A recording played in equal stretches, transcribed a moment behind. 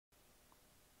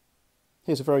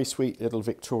Here's a very sweet little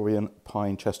Victorian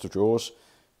pine chest of drawers.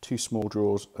 2 small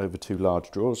drawers over 2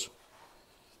 large drawers.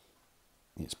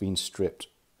 It's been stripped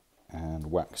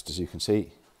and waxed, as you can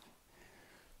see.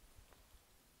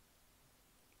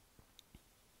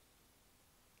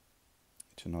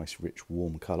 It's a nice rich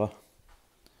warm colour.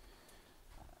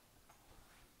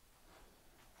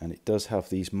 And it does have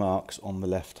these marks on the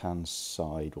left hand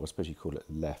side, or I suppose you call it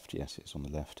left. Yes, it's on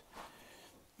the left.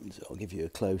 So I'll give you a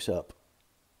close up.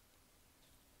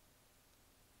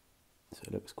 So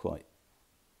it looks quite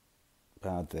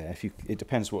bad there. It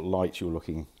depends what light you're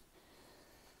looking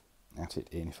at it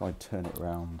in. If I turn it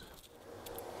round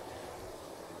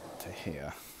to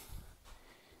here,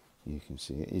 you can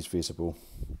see it is visible.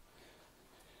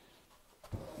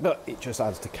 But it just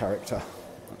adds to character.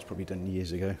 That's probably done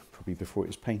years ago, probably before it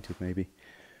was painted maybe.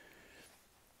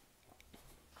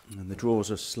 And the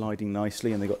drawers are sliding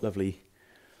nicely and they've got lovely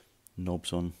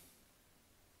knobs on,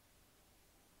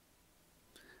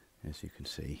 as you can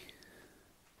see.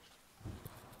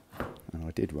 And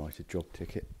I did write a job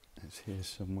ticket. It's here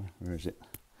somewhere. Where is it?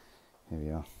 Here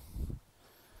we are.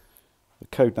 The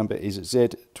code number is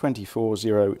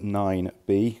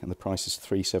Z2409B and the price is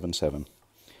 £377.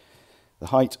 The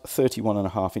height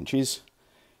 31.5 inches.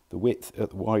 The width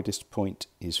at the widest point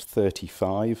is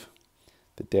 35.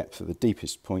 The depth at the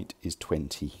deepest point is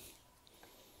 20.